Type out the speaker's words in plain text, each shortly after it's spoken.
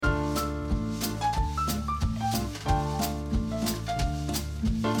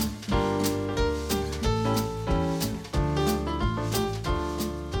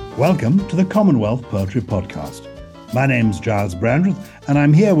Welcome to the Commonwealth Poetry Podcast. My name's Gyles Brandreth, and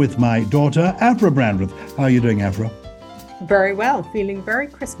I'm here with my daughter, Aphra Brandreth. How are you doing, Aphra? Very well, feeling very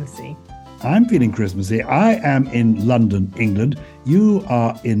Christmassy. I'm feeling Christmassy. I am in London, England. You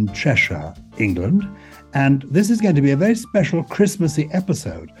are in Cheshire, England. And this is going to be a very special Christmassy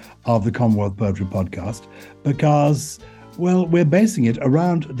episode of the Commonwealth Poetry Podcast because, well, we're basing it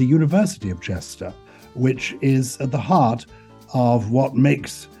around the University of Chester, which is at the heart of what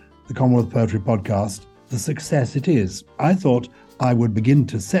makes the Commonwealth Poetry Podcast the success it is. I thought I would begin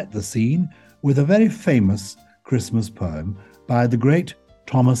to set the scene with a very famous Christmas poem by the great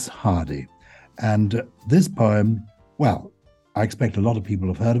Thomas Hardy. And this poem, well, I expect a lot of people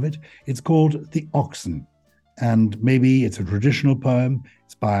have heard of it. It's called The Oxen. And maybe it's a traditional poem.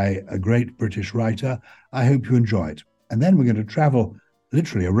 It's by a great British writer. I hope you enjoy it. And then we're going to travel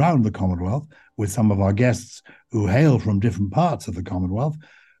literally around the Commonwealth with some of our guests who hail from different parts of the Commonwealth.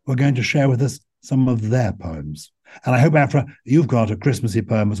 We're going to share with us some of their poems. And I hope, Aphra, you've got a Christmassy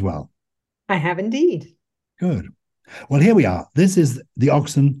poem as well. I have indeed. Good. Well, here we are. This is The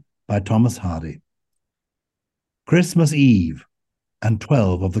Oxen by Thomas Hardy. Christmas Eve and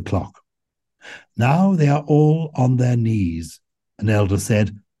 12 of the clock. Now they are all on their knees, an elder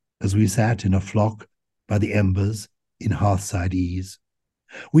said, as we sat in a flock by the embers in hearthside ease.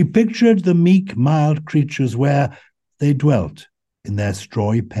 We pictured the meek, mild creatures where they dwelt in their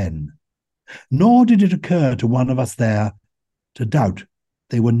strawy pen. Nor did it occur to one of us there to doubt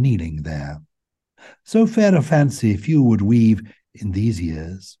they were kneeling there. So fair a fancy few would weave in these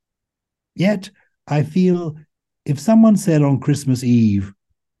years. Yet I feel if someone said on Christmas Eve,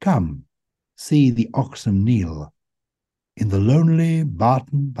 "Come, see the oxen kneel," in the lonely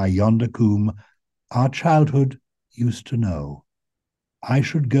barton by yonder coombe our childhood used to know, I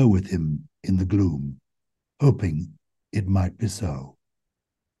should go with him in the gloom, hoping it might be so.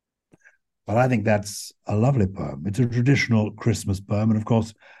 Well, I think that's a lovely poem. It's a traditional Christmas poem. And of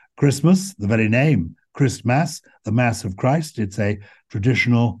course, Christmas, the very name, Christmas, the Mass of Christ, it's a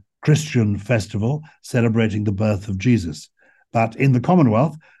traditional Christian festival celebrating the birth of Jesus. But in the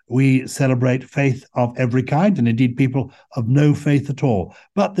Commonwealth, we celebrate faith of every kind, and indeed people of no faith at all.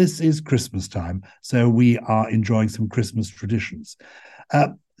 But this is Christmas time, so we are enjoying some Christmas traditions.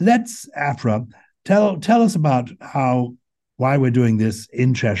 Let's, Aphra, tell us about why we're doing this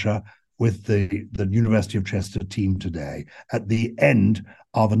in Cheshire with the University of Chester team today at the end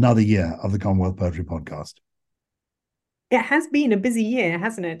of another year of the Commonwealth Poetry Podcast. It has been a busy year,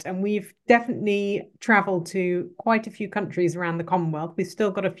 hasn't it? And we've definitely travelled to quite a few countries around the Commonwealth. We've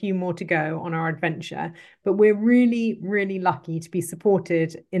still got a few more to go on our adventure, but we're really, really lucky to be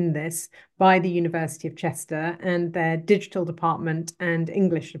supported in this by the University of Chester and their digital department and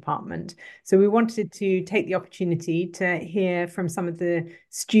English department. So we wanted to take the opportunity to hear from some of the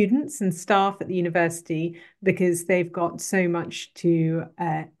students and staff at the university because they've got so much to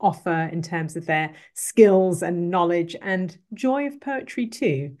offer in terms of their skills and knowledge and joy of poetry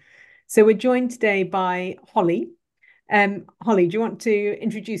too. So we're joined today by Holly. Holly, do you want to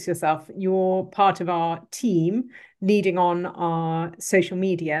introduce yourself? You're part of our team leading on our social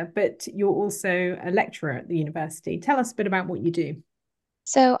media, but you're also a lecturer at the university. Tell us a bit about what you do.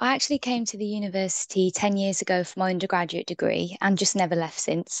 So I actually came to the university 10 years ago for my undergraduate degree and just never left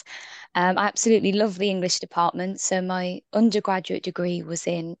since. I absolutely love the English department. So my undergraduate degree was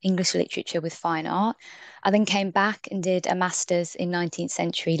in English literature with fine art. I then came back and did a master's in 19th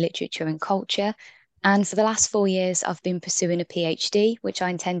century literature and culture. And for the last 4 years, I've been pursuing a PhD, which I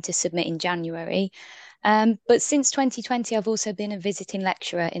intend to submit in January. But since 2020, I've also been a visiting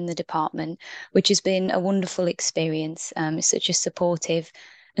lecturer in the department, which has been a wonderful experience. It's such a supportive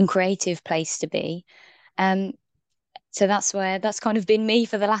and creative place to be. So that's kind of been me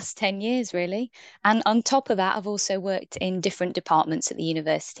for the last 10 years, really. And on top of that, I've also worked in different departments at the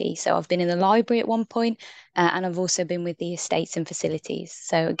university. So I've been in the library at one point, and I've also been with the estates and facilities.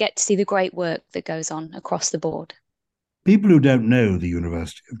 So I get to see the great work that goes on across the board. People who don't know the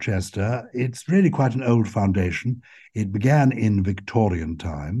University of Chester, it's really quite an old foundation. It began in Victorian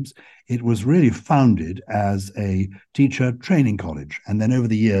times. It was really founded as a teacher training college. And then over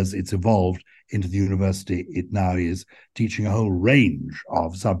the years, it's evolved into the university. It now is teaching a whole range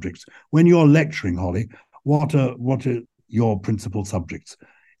of subjects. When you're lecturing, Holly, what are your principal subjects?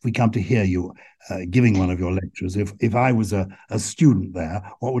 If we come to hear you giving one of your lectures, if I was a student there,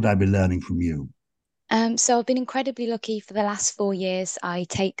 what would I be learning from you? So I've been incredibly lucky for the last 4 years. I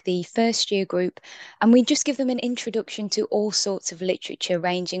take the first year group and we just give them an introduction to all sorts of literature,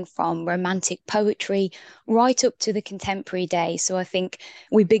 ranging from romantic poetry right up to the contemporary day. So I think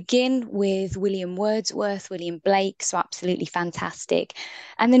we begin with William Wordsworth, William Blake, so absolutely fantastic.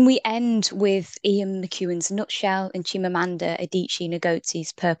 And then we end with Ian McEwan's Nutshell and Chimamanda Adichie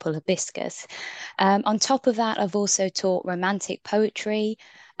Ngotti's Purple Hibiscus. On top of that, I've also taught romantic poetry.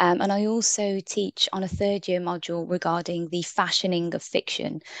 And I also teach on a third year module regarding the fashioning of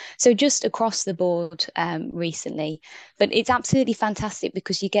fiction. So just across the board recently. But it's absolutely fantastic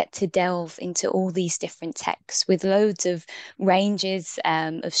because you get to delve into all these different texts with loads of ranges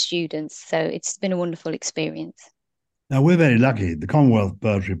of students. So it's been a wonderful experience. Now, we're very lucky. The Commonwealth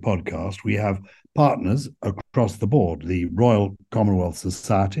Poetry Podcast, we have partners across the board. The Royal Commonwealth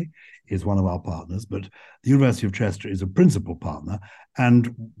Society is one of our partners, but the University of Chester is a principal partner.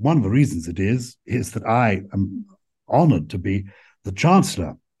 And one of the reasons it is that I am honoured to be the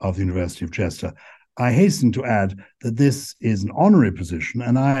Chancellor of the University of Chester. I hasten to add that this is an honorary position,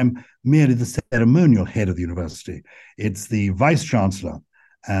 and I am merely the ceremonial head of the university. It's the Vice-Chancellor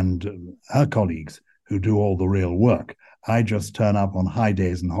and her colleagues who do all the real work. I just turn up on high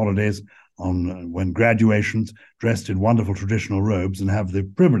days and holidays, on when graduations, dressed in wonderful traditional robes, and have the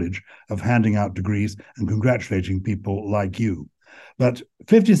privilege of handing out degrees and congratulating people like you. But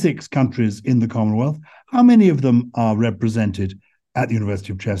 56 countries in the Commonwealth, how many of them are represented at the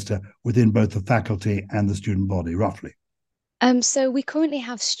University of Chester within both the faculty and the student body, roughly? So we currently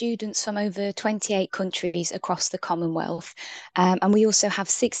have students from over 28 countries across the Commonwealth, and we also have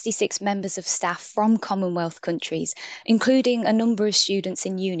 66 members of staff from Commonwealth countries, including a number of students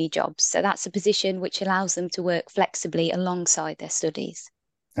in uni jobs. So that's a position which allows them to work flexibly alongside their studies.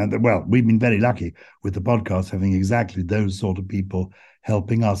 And well, we've been very lucky with the podcast having exactly those sort of people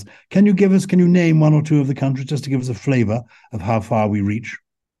helping us. Can you name one or two of the countries just to give us a flavour of how far we reach?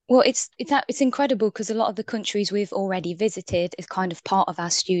 Well, it's incredible because a lot of the countries we've already visited is kind of part of our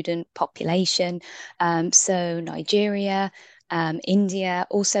student population. So Nigeria, India,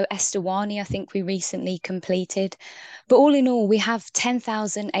 also Eswatini, I think we recently completed. But all in all, we have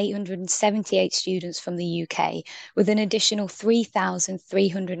 10,878 students from the UK, with an additional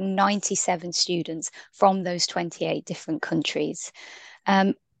 3,397 students from those 28 different countries.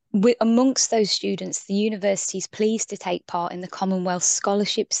 Amongst those students, the university is pleased to take part in the Commonwealth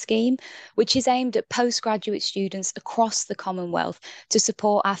Scholarship Scheme, which is aimed at postgraduate students across the Commonwealth to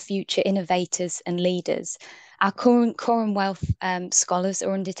support our future innovators and leaders. Our current Commonwealth scholars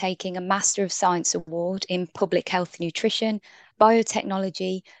are undertaking a Master of Science award in Public Health Nutrition,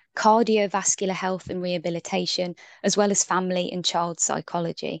 Biotechnology, Cardiovascular Health and Rehabilitation, as well as Family and Child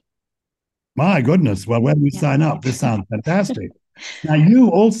Psychology. My goodness. Well, where do we sign up? This sounds fantastic. Now, you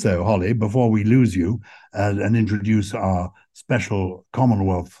also, Holly, before we lose you and introduce our special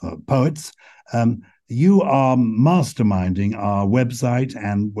Commonwealth poets, you are masterminding our website,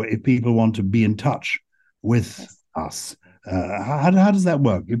 and if people want to be in touch with us, how does that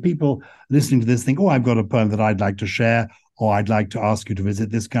work? If people listening to this think, oh, I've got a poem that I'd like to share, or I'd like to ask you to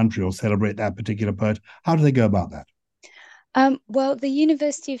visit this country or celebrate that particular poet, how do they go about that? Well, the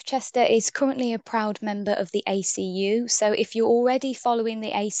University of Chester is currently a proud member of the ACU. So if you're already following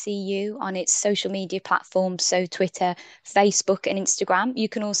the ACU on its social media platforms, so Twitter, Facebook, and Instagram, you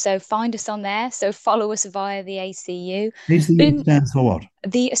can also find us on there. So follow us via the ACU. ACU stands for what?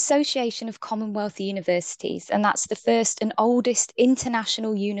 The Association of Commonwealth Universities, and that's the first and oldest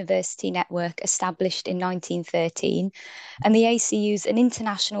international university network established in 1913. And the ACU is an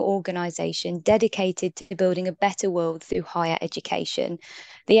international organisation dedicated to building a better world through higher education.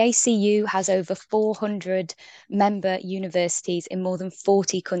 The ACU has over 400 member universities in more than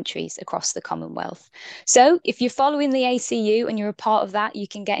 40 countries across the Commonwealth. So if you're following the ACU and you're a part of that, you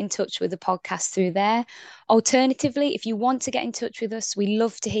can get in touch with the podcast through there. Alternatively, if you want to get in touch with us, we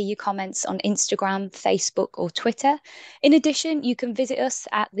love to hear your comments on Instagram, Facebook, or Twitter. In addition, you can visit us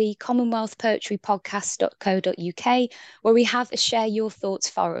at the Commonwealth Poetry Podcast.co.uk, where we have a Share Your Thoughts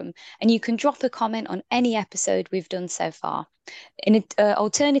forum, and you can drop a comment on any episode we've done so far.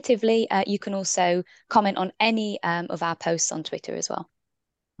 Alternatively, you can also comment on any of our posts on Twitter as well.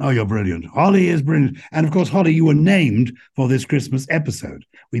 Oh, you're brilliant. Holly is brilliant. And of course, Holly, you were named for this Christmas episode.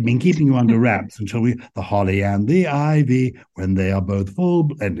 We've been keeping you under wraps until the holly and the ivy, when they are both full,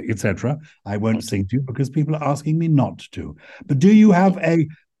 and etc. I won't sing to you because people are asking me not to. But do you have a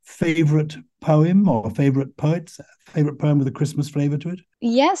favorite poem or favorite poem with a Christmas flavor to it?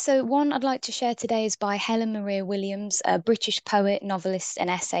 Yeah, so one I'd like to share today is by Helen Maria Williams, a British poet, novelist, and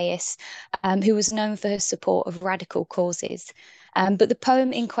essayist who was known for her support of radical causes. But the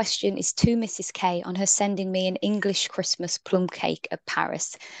poem in question is to Mrs. K on her sending me an English Christmas plum-cake at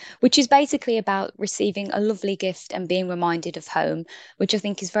Paris, which is basically about receiving a lovely gift and being reminded of home, which I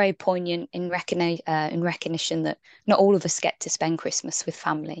think is very poignant in recognition that not all of us get to spend Christmas with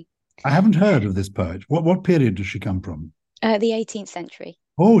family. I haven't heard of this poet. What period does she come from? The 18th century.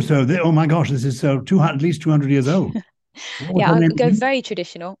 Oh, so oh my gosh, this is at least 200 years old. Yeah, I go very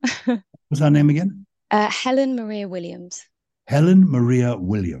traditional. What's her name again? Helen Maria Williams. Helen Maria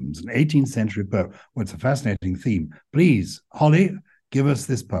Williams, an 18th century poet. Well, it's a fascinating theme. Please, Holly, give us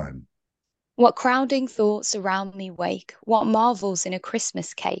this poem. What crowding thoughts around me wake, what marvels in a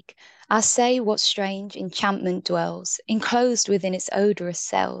Christmas cake. I say what strange enchantment dwells, enclosed within its odorous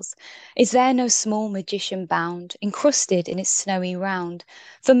cells. Is there no small magician bound, encrusted in its snowy round?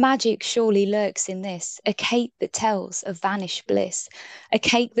 For magic surely lurks in this, a cake that tells of vanished bliss, a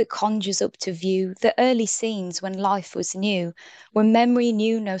cake that conjures up to view the early scenes when life was new, when memory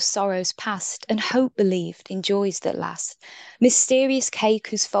knew no sorrows past, and hope believed in joys that last. Mysterious cake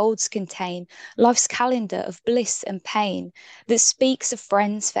whose folds contain life's calendar of bliss and pain, that speaks of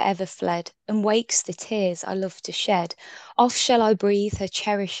friends forever fled, and wakes the tears I love to shed. Oft shall I breathe her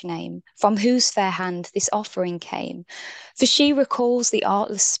cherished name, from whose fair hand this offering came. For she recalls the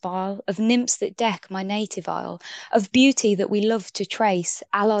artless smile of nymphs that deck my native isle, of beauty that we love to trace,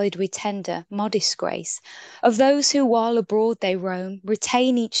 allied with tender, modest grace, of those who while abroad they roam,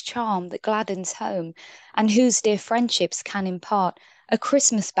 retain each charm that gladdens home, and whose dear friendships can impart a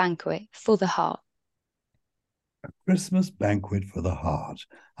Christmas banquet for the heart. A Christmas banquet for the heart.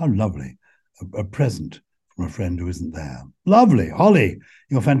 How lovely. A present from a friend who isn't there. Lovely. Holly,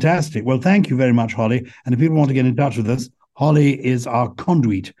 you're fantastic. Well, thank you very much, Holly. And if people want to get in touch with us, Holly is our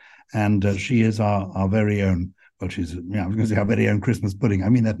conduit, and she is our very own, well, she's, I was going to say our very own Christmas pudding. I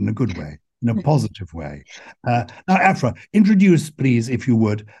mean that in a good way, in a positive way. Now, Aphra, introduce, please, if you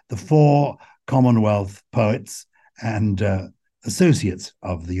would, the 4 Commonwealth poets and associates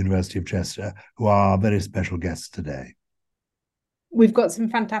of the University of Chester, who are our very special guests today. We've got some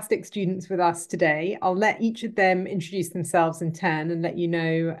fantastic students with us today. I'll let each of them introduce themselves in turn and let you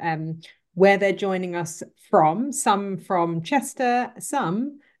know where they're joining us from. Some from Chester,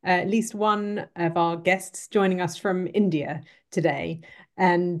 some, at least one of our guests joining us from India today.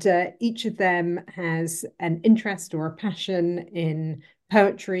 And each of them has an interest or a passion in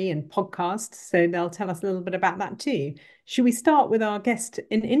poetry and podcasts, so they'll tell us a little bit about that too. Should we start with our guest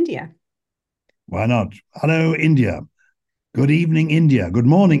in India? Why not? Hello, India. Good evening, India. Good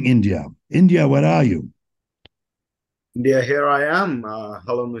morning, India. India, where are you? India, here I am.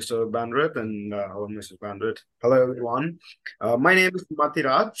 Hello, Mr. Brandreth, and hello, Mrs. Brandreth. Hello, everyone. My name is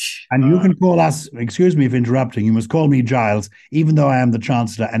MathiRaj. And you can call us, excuse me for interrupting, you must call me Gyles. Even though I am the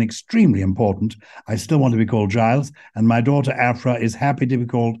Chancellor and extremely important, I still want to be called Gyles, and my daughter Aphra is happy to be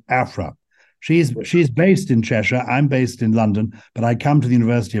called Aphra. She's based in Cheshire, I'm based in London, but I come to the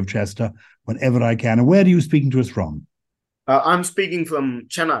University of Chester whenever I can. And where are you speaking to us from? I'm speaking from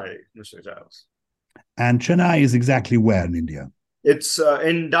Chennai, Mr. Gyles. And Chennai is exactly where in India? It's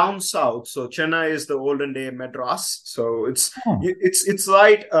in down south. So Chennai is the olden day Madras. So it's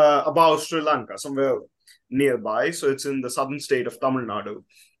right above Sri Lanka, somewhere nearby. So it's in the southern state of Tamil Nadu.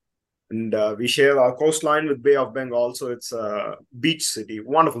 And we share our coastline with Bay of Bengal. So it's a beach city,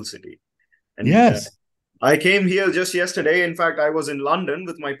 wonderful city. And, yes. I came here just yesterday. In fact, I was in London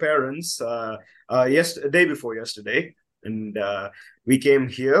with my parents day before yesterday. And we came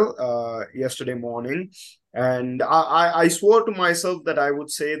here yesterday morning, and I swore to myself that I would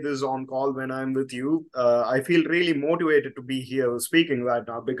say this on call when I'm with you. I feel really motivated to be here speaking right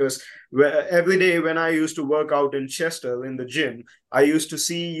now, because every day when I used to work out in Chester in the gym, I used to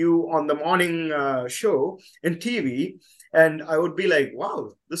see you on the morning show in TV. And I would be like,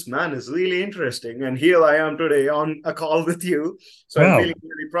 wow, this man is really interesting. And here I am today on a call with you. So I'm feeling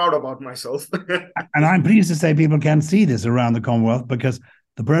really proud about myself. And I'm pleased to say people can see this around the Commonwealth, because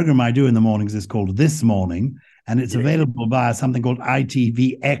the program I do in the mornings is called This Morning, and it's available via something called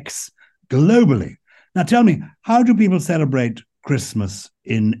ITVX globally. Now, tell me, how do people celebrate Christmas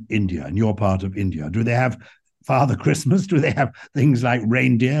in India, in your part of India? Do they have Father Christmas? Do they have things like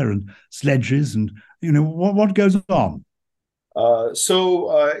reindeer and sledges? And, what goes on?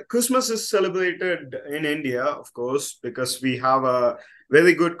 Christmas is celebrated in India, of course, because we have a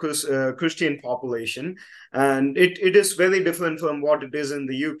very good Christian population, and it is very different from what it is in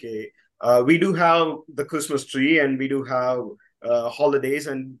the UK. We do have the Christmas tree, and we do have holidays,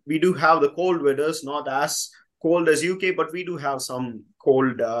 and we do have the cold weathers, not as cold as UK, but we do have some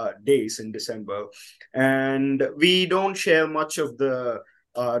cold days in December. And we don't share much of the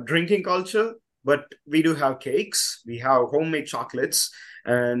drinking culture. but we do have cakes. We have homemade chocolates.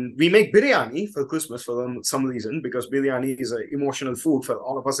 And we make biryani for Christmas for some reason, because biryani is an emotional food for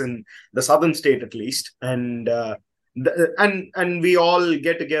all of us in the southern state, at least. And we all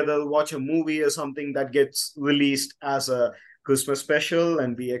get together, watch a movie or something that gets released as a Christmas special,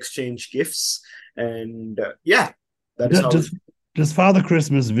 and we exchange gifts. And that is does Father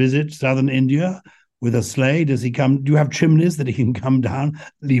Christmas visit southern India with a sleigh? Does he come? Do you have chimneys that he can come down,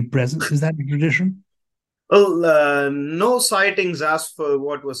 leave presents? Is that a tradition? Well, no sightings as for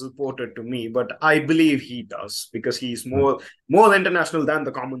what was reported to me, but I believe he does, because he's more international than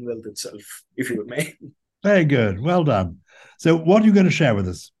the Commonwealth itself, if you may. Very good. Well done. So what are you going to share with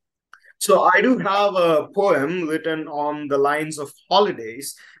us? So I do have a poem written on the lines of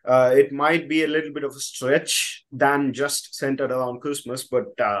holidays. It might be a little bit of a stretch than just centered around Christmas, but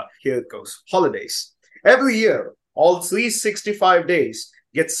here it goes. Holidays. Every year, all 365 days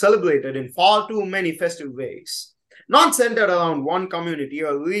get celebrated in far too many festive ways, not centered around one community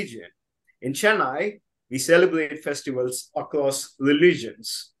or region. In Chennai, we celebrate festivals across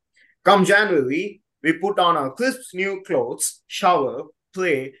religions. Come January, we put on our crisp new clothes, shower,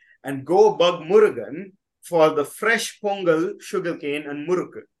 play, and go bug Murugan for the fresh pongal, sugarcane, and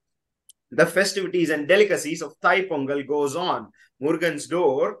murukku. The festivities and delicacies of Thai Pongal goes on. Murugan's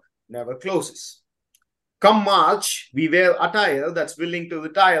door never closes. Come March, we wear attire that's willing to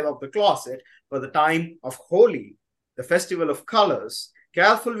retire of the closet for the time of Holi, the festival of colors.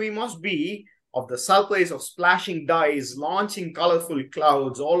 Careful we must be of the surprise of splashing dyes, launching colorful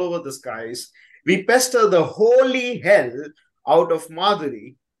clouds all over the skies. We pester the holy hell out of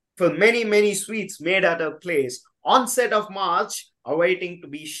Madhuri for many, many sweets made at her place, onset of March, awaiting to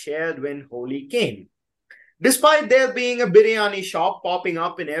be shared when Holi came. Despite there being a biryani shop popping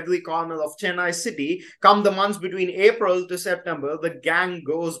up in every corner of Chennai city, come the months between April to September, the gang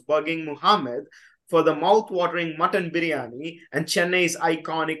goes bugging Muhammad for the mouth-watering mutton biryani and Chennai's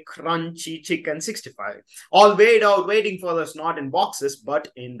iconic crunchy chicken 65. All weighed out, waiting for us not in boxes, but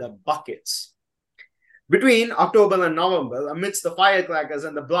in the buckets. Between October and November, amidst the firecrackers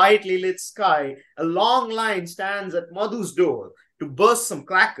and the brightly lit sky, a long line stands at Madhu's door to burst some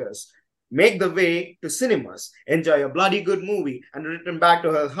crackers, make the way to cinemas, enjoy a bloody good movie, and return back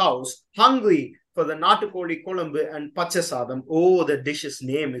to her house, hungry for the Natukoli Kolumbu and Pachasadam. Oh, the dish's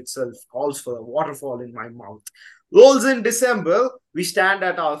name itself calls for a waterfall in my mouth. Rolls in December, we stand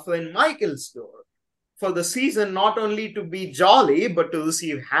at our friend Michael's door for the season, not only to be jolly, but to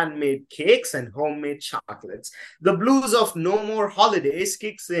receive handmade cakes and homemade chocolates. The blues of no more holidays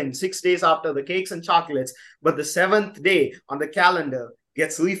kicks in 6 days after the cakes and chocolates, but the 7th day on the calendar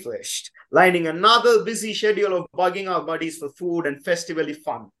gets refreshed, lining another busy schedule of bugging our buddies for food and festivally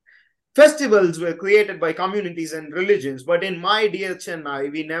fun. Festivals were created by communities and religions, but in my dear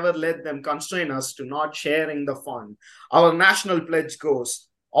Chennai, we never let them constrain us to not sharing the fun. Our national pledge goes,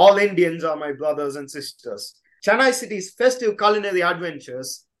 all Indians are my brothers and sisters. Chennai City's festive culinary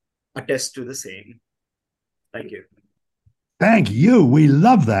adventures attest to the same. Thank you. Thank you. We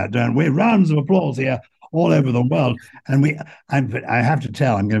love that, don't we? Rounds of applause here all over the world. And I have to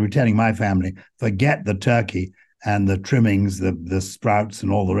tell, I'm going to be telling my family, forget the turkey and the trimmings, the sprouts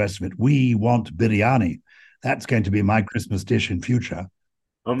and all the rest of it. We want biryani. That's going to be my Christmas dish in future.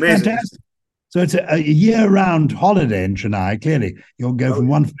 Amazing. Fantastic. So it's a year-round holiday in Chennai. Clearly, you'll go from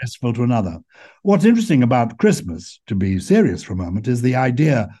one festival to another. What's interesting about Christmas, to be serious for a moment, is the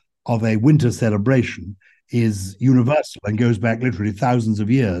idea of a winter celebration is universal and goes back literally thousands of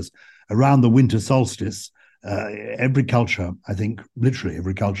years. Around the winter solstice, every culture, I think literally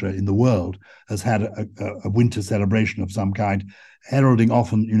every culture in the world has had a winter celebration of some kind, heralding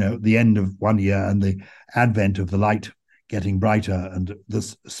often, the end of one year and the advent of the light getting brighter and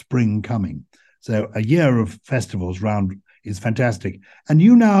this spring coming. So a year of festivals round is fantastic. And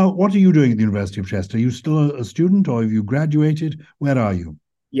you now, what are you doing at the University of Chester? Are you still a student or have you graduated? Where are you?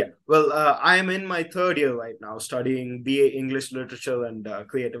 Yeah, well, I am in my 3rd year right now, studying BA English Literature and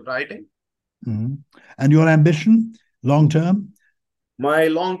Creative Writing. Mm-hmm. And your ambition, long-term? My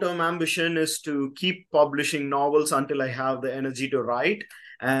long-term ambition is to keep publishing novels until I have the energy to write.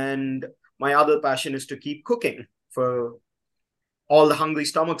 And my other passion is to keep cooking for all the hungry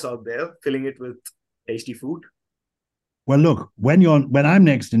stomachs out there, filling it with tasty food. Well, look, when I'm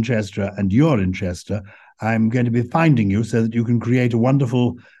next in Chester and you're in Chester, I'm going to be finding you so that you can create a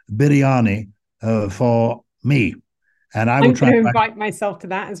wonderful biryani for me. And I will try to invite myself to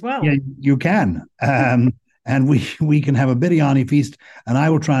that as well. Yeah, you can. And we can have a biryani feast, and I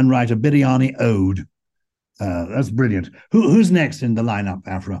will try and write a biryani ode. That's brilliant. Who's next in the lineup,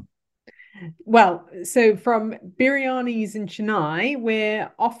 Aphra? Well, so from Biryani's in Chennai,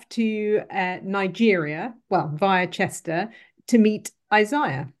 we're off to Nigeria, well, via Chester, to meet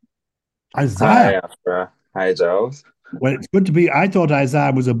Isaiah. Isaiah. Hi, Aphra. Hi, Gyles. Well, it's good to be. I thought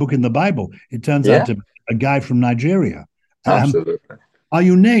Isaiah was a book in the Bible. It turns out Yeah, to be a guy from Nigeria. absolutely. Are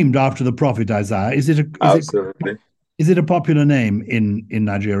you named after the prophet Isaiah? Absolutely. Is it a popular name in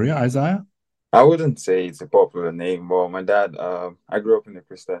Nigeria, Isaiah? I wouldn't say it's a popular name, but my dad, I grew up in a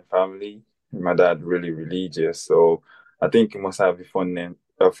Christian family. My dad really religious, so I think he must have a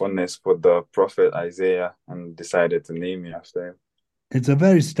fondness for the prophet Isaiah and decided to name me after him. It's a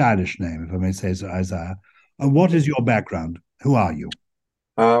very stylish name, if I may say so, Isaiah. And what is your background? Who are you?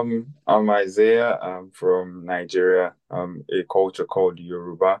 I'm Isaiah. I'm from Nigeria, a culture called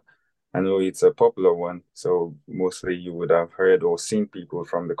Yoruba. I know it's a popular one, so mostly you would have heard or seen people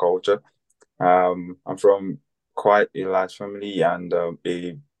from the culture. I'm from quite a large family and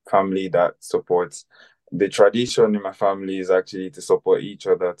a family that supports the tradition in my family is actually to support each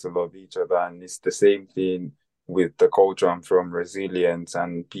other, to love each other. And it's the same thing with the culture. I'm from resilience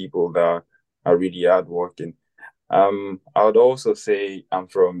and people that are really hardworking. I would also say I'm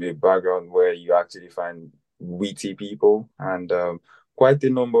from a background where you actually find witty people and quite a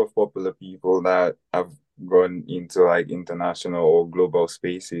number of popular people that have gone into like international or global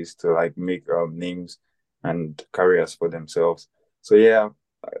spaces to like make names and careers for themselves. So yeah,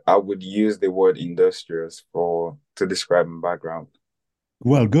 I would use the word industrious to describe my background.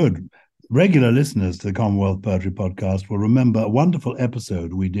 Well, good. Regular listeners to the Commonwealth Poetry Podcast will remember a wonderful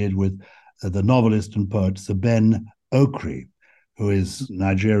episode we did with the novelist and poet Seben Okri, who is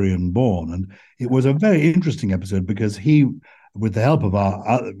Nigerian born. And it was a very interesting episode because he, with the help of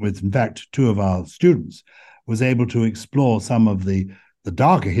with in fact two of our students, was able to explore some of the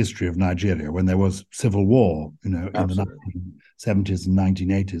darker history of Nigeria when there was civil war, in Absolutely. the 1970s and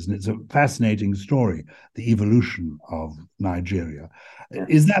 1980s. And it's a fascinating story, the evolution of Nigeria. Yeah.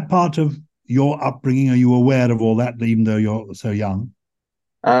 Is that part of your upbringing? Are you aware of all that, even though you're so young?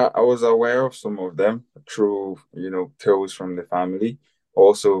 I was aware of some of them through, tales from the family,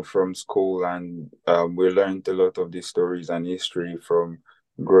 also from school, and we learned a lot of these stories and history from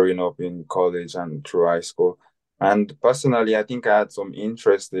growing up in college and through high school. And personally, I think I had some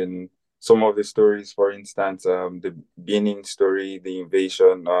interest in some of the stories. For instance, the Benin story, the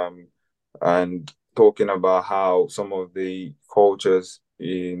invasion, and talking about how some of the cultures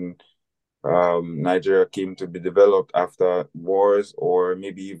in Nigeria came to be developed after wars or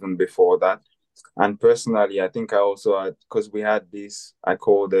maybe even before that. And personally, I think I also had, because we had this, I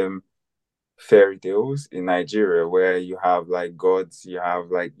call them fairy tales in Nigeria, where you have like gods, you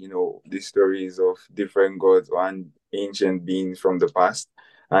have like, the stories of different gods and ancient beings from the past.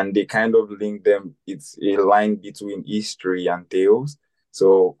 And they kind of link them. It's a line between history and tales.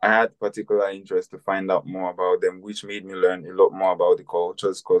 So I had particular interest to find out more about them, which made me learn a lot more about the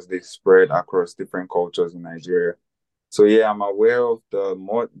cultures because they spread across different cultures in Nigeria. So yeah, I'm aware of the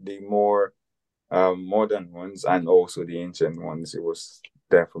more modern ones and also the ancient ones. It was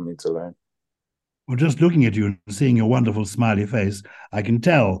there for me to learn. Well, just looking at you and seeing your wonderful smiley face, I can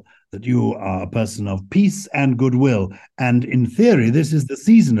tell that you are a person of peace and goodwill. And in theory, this is the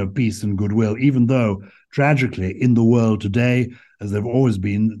season of peace and goodwill, even though tragically in the world today, as there have always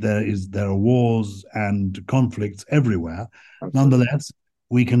been, there are wars and conflicts everywhere. Absolutely. Nonetheless,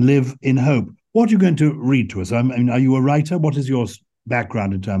 we can live in hope. What are you going to read to us? I mean, are you a writer? What is your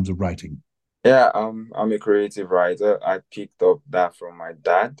background in terms of writing? Yeah, I'm a creative writer. I picked up that from my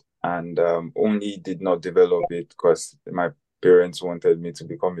dad and only did not develop it because my parents wanted me to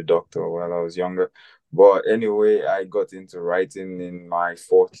become a doctor while I was younger. But anyway, I got into writing in my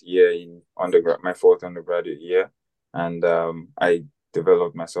fourth year in my fourth undergraduate year. And I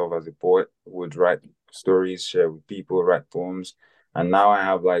developed myself as a poet, would write stories, share with people, write poems. And now I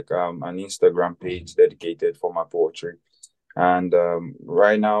have like an Instagram page dedicated for my poetry. And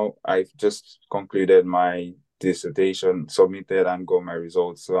right now, I've just concluded my dissertation, submitted, and got my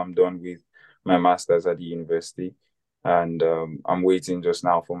results. So I'm done with my master's at the university, and I'm waiting just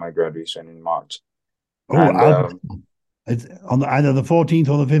now for my graduation in March. Oh, And it's on either the 14th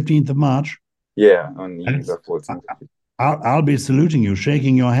or the 15th of March. yeah, on the 14th. I'll be saluting you,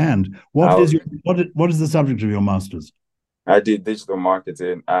 shaking your hand. What is the subject of your master's? I did digital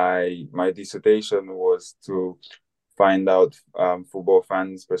marketing. My dissertation was to find out football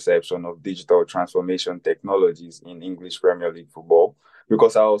fans' perception of digital transformation technologies in English Premier League football,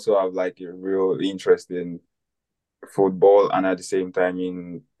 because I also have like a real interest in football and at the same time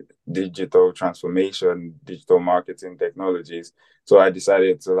in digital transformation, digital marketing technologies. So I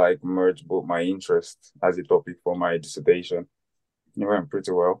decided to like merge both my interests as a topic for my dissertation. It went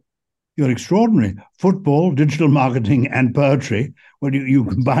pretty well. You're extraordinary. Football, digital marketing, and poetry. Well, you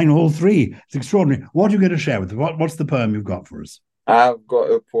combine all three. It's extraordinary. What are you going to share with us? What's the poem you've got for us? I've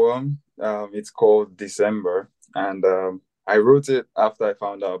got a poem. It's called December, and I wrote it after I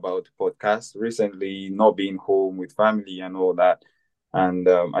found out about the podcast recently, not being home with family and all that. And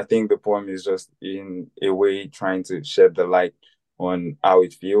I think the poem is just in a way trying to shed the light on how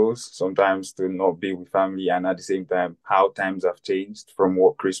it feels sometimes to not be with family, and at the same time how times have changed from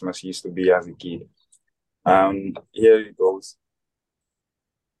what Christmas used to be as a kid. Here it goes.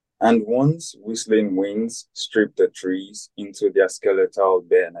 And once whistling winds strip the trees into their skeletal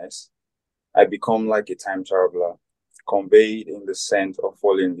bareness, I become like a time traveler, conveyed in the scent of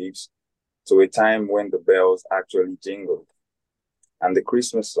falling leaves to a time when the bells actually jingled and the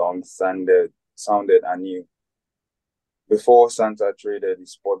Christmas songs sounded anew. Before Santa traded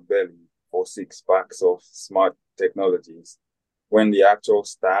his pot belly for 6 packs of smart technologies, when the actual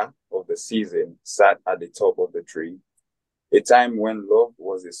star of the season sat at the top of the tree, a time when love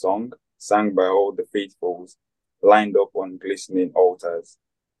was a song sung by all the faithfuls lined up on glistening altars,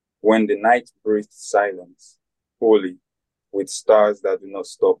 when the night breathed silence, holy, with stars that do not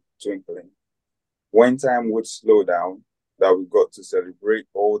stop twinkling, when time would slow down, that we got to celebrate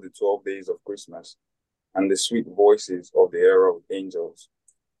all the 12 days of Christmas and the sweet voices of the herald angels.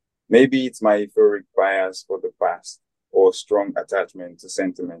 Maybe it's my euphoric bias for the past or strong attachment to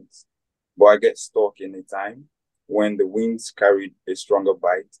sentiments, but I get stuck in a time when the winds carried a stronger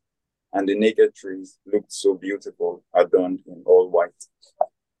bite and the naked trees looked so beautiful, adorned in all white.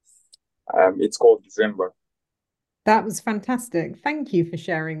 It's called December. That was fantastic. Thank you for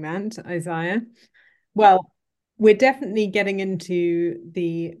sharing that, Isaiah. Well, we're definitely getting into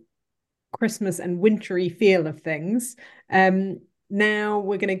the Christmas and wintry feel of things. Now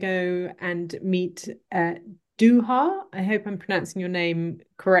we're going to go and meet Duha. I hope I'm pronouncing your name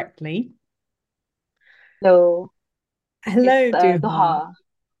correctly. Hello. Hello, It's Duha.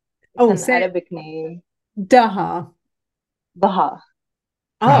 Duha. It's an Arabic name. Daha. Duha.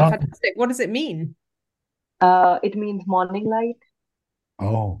 Oh, fantastic. What does it mean? It means morning light.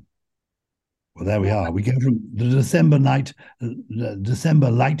 Oh, well, there we are. We go from the December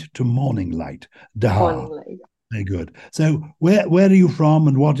light to morning light. Daha. Morning light. Very good. So where are you from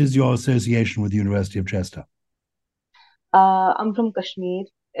and what is your association with the University of Chester? I'm from Kashmir.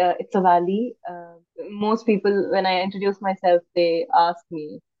 It's a valley. Most people, when I introduce myself, they ask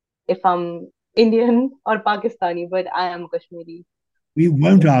me if I'm Indian or Pakistani, but I am Kashmiri. We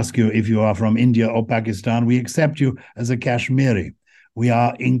won't ask you if you are from India or Pakistan. We accept you as a Kashmiri. We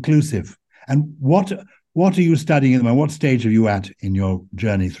are inclusive. And what are you studying at the moment? What stage are you at in your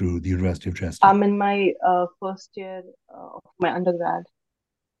journey through the University of Chester? I'm in my first year of my undergrad.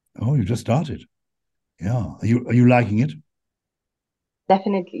 Oh, you just started. Yeah. Are you liking it?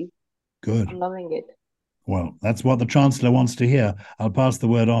 Definitely. Good. I'm loving it. Well, that's what the Chancellor wants to hear. I'll pass the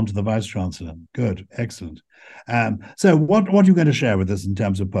word on to the Vice-Chancellor. Good. Excellent. So what are you going to share with us in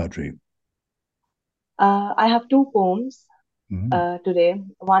terms of poetry? I have 2 poems today.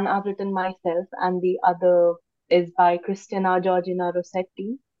 One I've written myself and the other is by Christina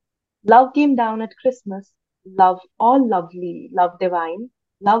Rosetti. Love came down at Christmas. Love all lovely, love divine.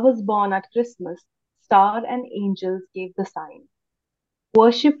 Love was born at Christmas. Star and angels gave the sign.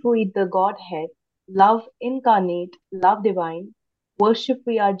 Worship we the Godhead, love incarnate, love divine. Worship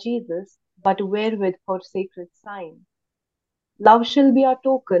we our Jesus, but wherewith for sacred sign. Love shall be our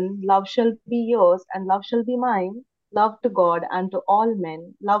token, love shall be yours, and love shall be mine. Love to God and to all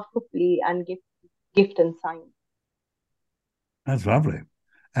men, love for plea and gift and sign. That's lovely.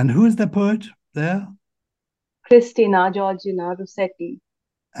 And who is the poet there? Christina Rosetti.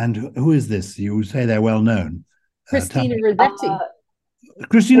 And who is this? You say they're well known. Christina Rosetti.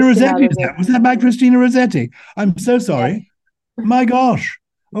 Christina Rosetti. Was that by Christina Rosetti? I'm so sorry. Yes. My gosh.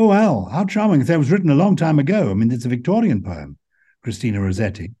 Oh, well, how charming. That was written a long time ago. I mean, it's a Victorian poem, Christina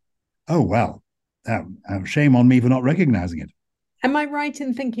Rosetti. Oh, well, shame on me for not recognizing it. Am I right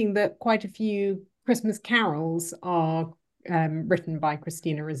in thinking that quite a few Christmas carols are written by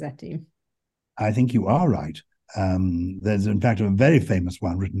Christina Rosetti? I think you are right. There's, in fact, a very famous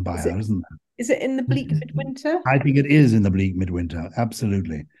one written by her, isn't there? Is it In the Bleak Midwinter? I think it is In the Bleak Midwinter.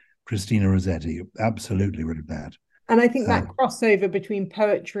 Absolutely. Christina Rosetti absolutely wrote that. And I think that crossover between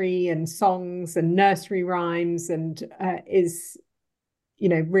poetry and songs and nursery rhymes and is,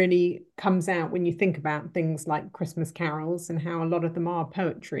 really comes out when you think about things like Christmas carols and how a lot of them are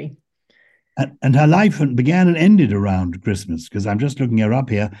poetry. And her life began and ended around Christmas, because I'm just looking her up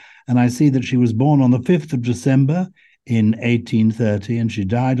here and I see that she was born on the 5th of December in 1830 and she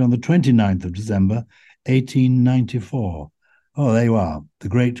died on the 29th of December, 1894. Oh, there you are. The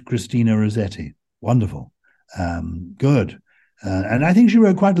great Christina Rosetti. Wonderful. Good. And I think she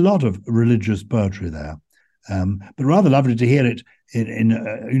wrote quite a lot of religious poetry there. But rather lovely to hear it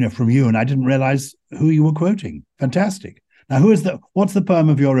in from you. And I didn't realize who you were quoting. Fantastic. Now, what's the poem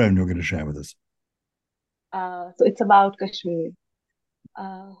of your own you're going to share with us? So it's about Kashmir.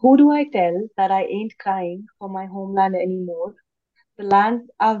 Who do I tell that I ain't crying for my homeland anymore? The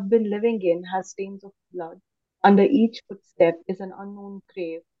land I've been living in has stains of blood. Under each footstep is an unknown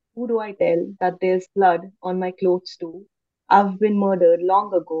grave. Who do I tell that there's blood on my clothes too? I've been murdered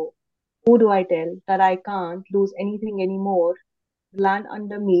long ago. Who do I tell that I can't lose anything anymore? The land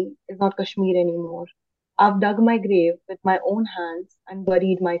under me is not Kashmir anymore. I've dug my grave with my own hands and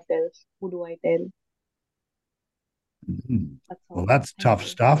buried myself. Who do I tell? Mm-hmm. Well, that's tough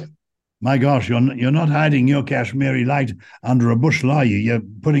stuff. My gosh, you're not hiding your Kashmiri light under a bushel, are you? You're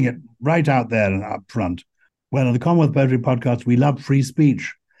putting it right out there and up front. Well, on the Commonwealth Poetry Podcast, we love free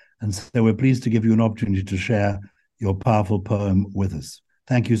speech. And so we're pleased to give you an opportunity to share your powerful poem with us.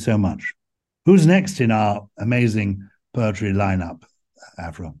 Thank you so much. Who's next in our amazing poetry lineup,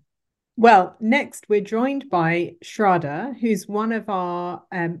 Aphra? Well, next we're joined by Shraddha, who's one of our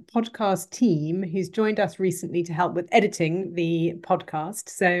podcast team, who's joined us recently to help with editing the podcast.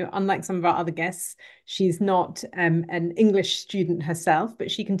 So unlike some of our other guests, she's not an English student herself, but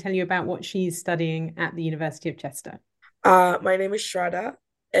she can tell you about what she's studying at the University of Chester. My name is Shraddha,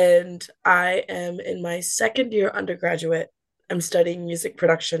 and I am in my second year undergraduate. I'm studying music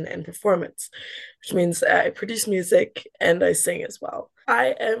production and performance, which means I produce music and I sing as well.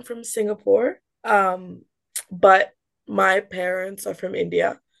 I am from Singapore, but my parents are from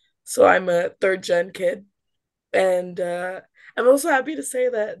India, so I'm a third-gen kid. And I'm also happy to say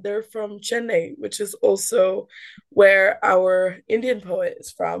that they're from Chennai, which is also where our Indian poet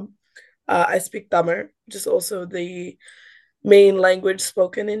is from. I speak Tamil, which is also the main language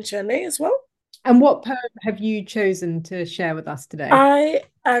spoken in Chennai as well. And what poem have you chosen to share with us today? I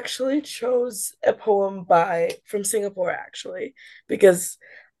actually chose a poem from Singapore, actually, because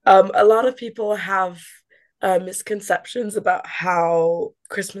a lot of people have misconceptions about how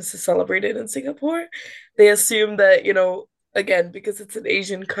Christmas is celebrated in Singapore. They assume that, again, because it's an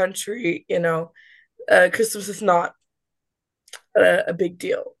Asian country, Christmas is not a big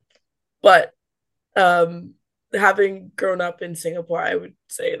deal. But having grown up in Singapore, I would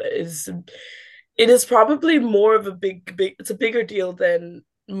say that it is probably more of it's a bigger deal than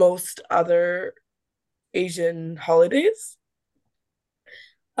most other Asian holidays.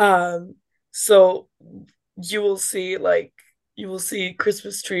 So you will see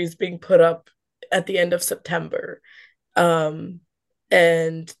Christmas trees being put up at the end of September. And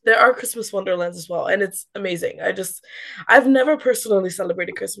there are Christmas wonderlands as well, and it's amazing. I've never personally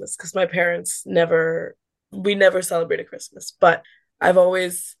celebrated Christmas because my parents we never celebrated Christmas, but I've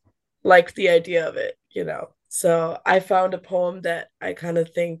always liked the idea of it, So I found a poem that I kind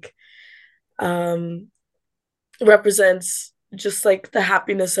of think represents just like the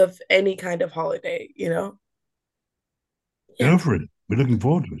happiness of any kind of holiday, Go for it. We're looking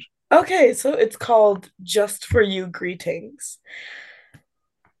forward to it. Okay, so it's called Just For You Greetings.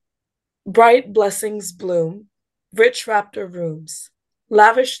 Bright blessings bloom, rich rapture rooms,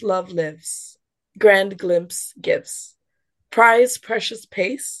 lavish love lives, grand glimpse gives, prize precious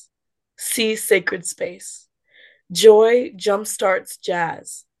pace, see sacred space, joy jumpstarts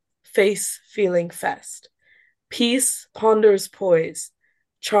jazz, face feeling fest, peace ponders poise,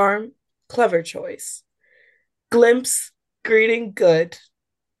 charm clever choice, glimpse greeting good,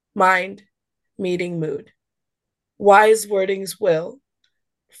 mind meeting mood, wise wordings will,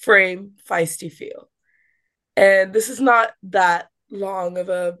 frame feisty feel. And this is not that long of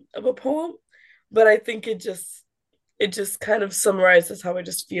a poem, but I think it just kind of summarizes how I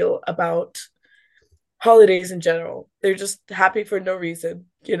just feel about holidays in general. They're just happy for no reason,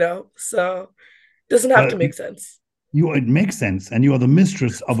 so it doesn't have to make sense. It makes sense, and you are the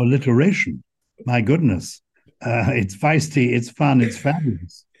mistress of alliteration. My goodness. It's feisty, it's fun, it's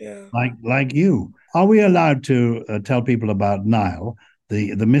fabulous. Yeah. Like you. Are we allowed to tell people about Niall,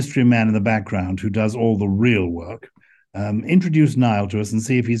 the mystery man in the background who does all the real work? Introduce Niall to us and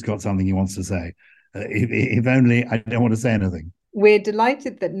see if he's got something he wants to say. If only I don't want to say anything. We're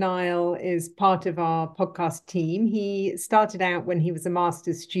delighted that Niall is part of our podcast team. He started out when he was a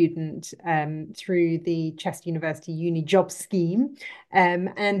master's student through the Chester University Uni Job Scheme,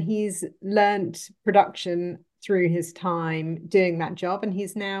 and he's learnt production through his time doing that job, and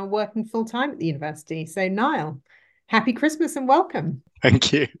he's now working full-time at the university. So Niall, happy Christmas and welcome.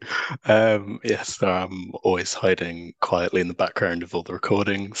 Thank you. Yes, I'm always hiding quietly in the background of all the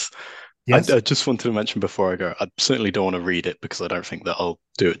recordings. Yes. I just wanted to mention before I go, I certainly don't want to read it because I don't think that I'll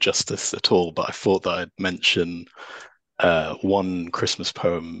do it justice at all. But I thought that I'd mention one Christmas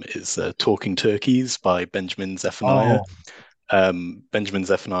poem is Talking Turkeys by Benjamin Zephaniah. Benjamin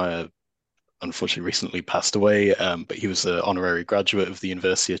Zephaniah unfortunately recently passed away, but he was an honorary graduate of the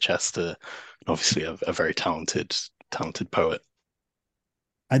University of Chester, and obviously a very talented poet.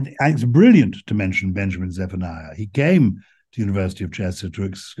 And it's brilliant to mention Benjamin Zephaniah. He came to the University of Chester to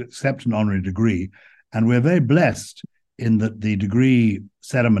accept an honorary degree, and we're very blessed in that the degree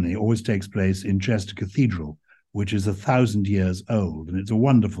ceremony always takes place in Chester Cathedral, which is 1,000 years old, and it's a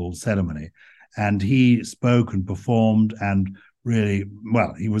wonderful ceremony. And he spoke and performed, and really,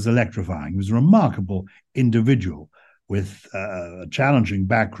 well, he was electrifying. He was a remarkable individual with a challenging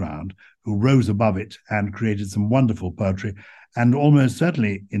background who rose above it and created some wonderful poetry. And almost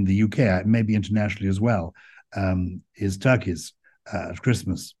certainly in the UK, maybe internationally as well, his Turkey's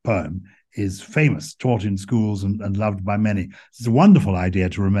Christmas poem is famous, taught in schools and loved by many. It's a wonderful idea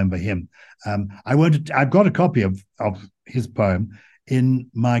to remember him. I've got a copy of his poem in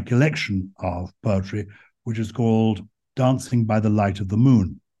my collection of poetry, which is called Dancing by the Light of the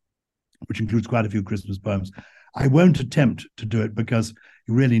Moon, which includes quite a few Christmas poems. I won't attempt to do it because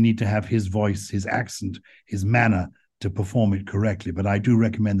you really need to have his voice, his accent, his manner to perform it correctly. But I do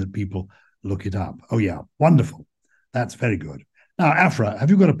recommend that people look it up. Oh, yeah. Wonderful. That's very good. Now, Aphra, have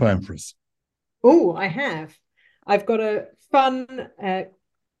you got a poem for us? Oh, I have. I've got a fun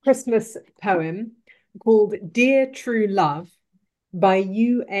Christmas poem called Dear True Love by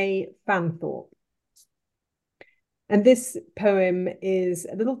U.A. Fanthorpe. And this poem is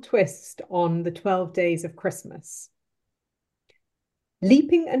a little twist on the 12 days of Christmas.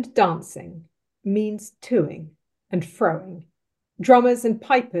 Leaping and dancing means toing and froing, drummers and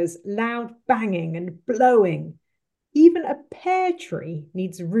pipers loud banging and blowing. Even a pear tree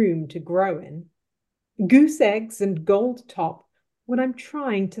needs room to grow in. Goose eggs and gold top when I'm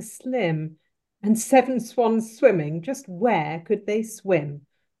trying to slim, and 7 swans swimming, just where could they swim?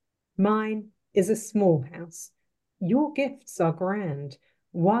 Mine is a small house. Your gifts are grand.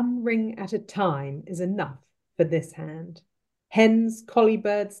 1 ring at a time is enough for this hand. Hens, collie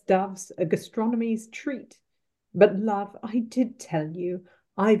birds, doves, a gastronomy's treat. But love, I did tell you,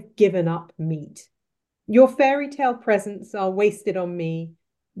 I've given up meat. Your fairy tale presents are wasted on me.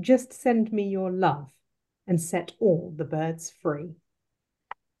 Just send me your love and set all the birds free.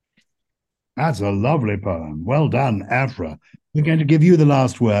 That's a lovely poem. Well done, Aphra. We're going to give you the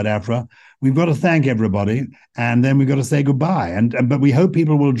last word, Aphra. We've got to thank everybody, and then we've got to say goodbye. But we hope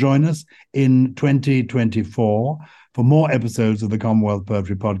people will join us in 2024 for more episodes of the Commonwealth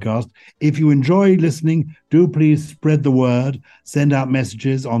Poetry Podcast. If you enjoy listening, do please spread the word, send out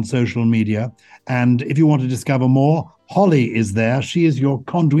messages on social media. And if you want to discover more, Holly is there. She is your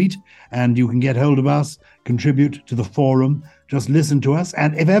conduit, and you can get hold of us, contribute to the forum, just listen to us.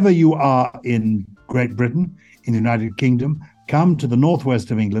 And if ever you are in Great Britain, in the United Kingdom, come to the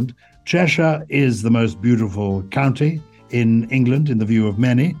northwest of England. Cheshire is the most beautiful county in England, in the view of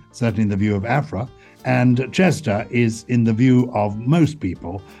many, certainly in the view of Aphra. And Chester is, in the view of most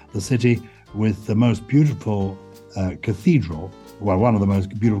people, the city with the most beautiful cathedral, well, one of the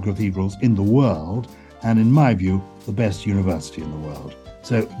most beautiful cathedrals in the world, and in my view, the best university in the world.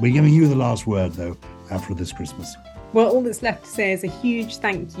 So we're giving you the last word, though, after this Christmas. Well, all that's left to say is a huge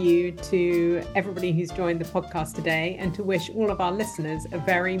thank you to everybody who's joined the podcast today, and to wish all of our listeners a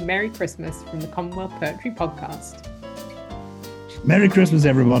very Merry Christmas from the Commonwealth Poetry Podcast. Merry Christmas,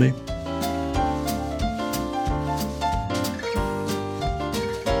 everybody.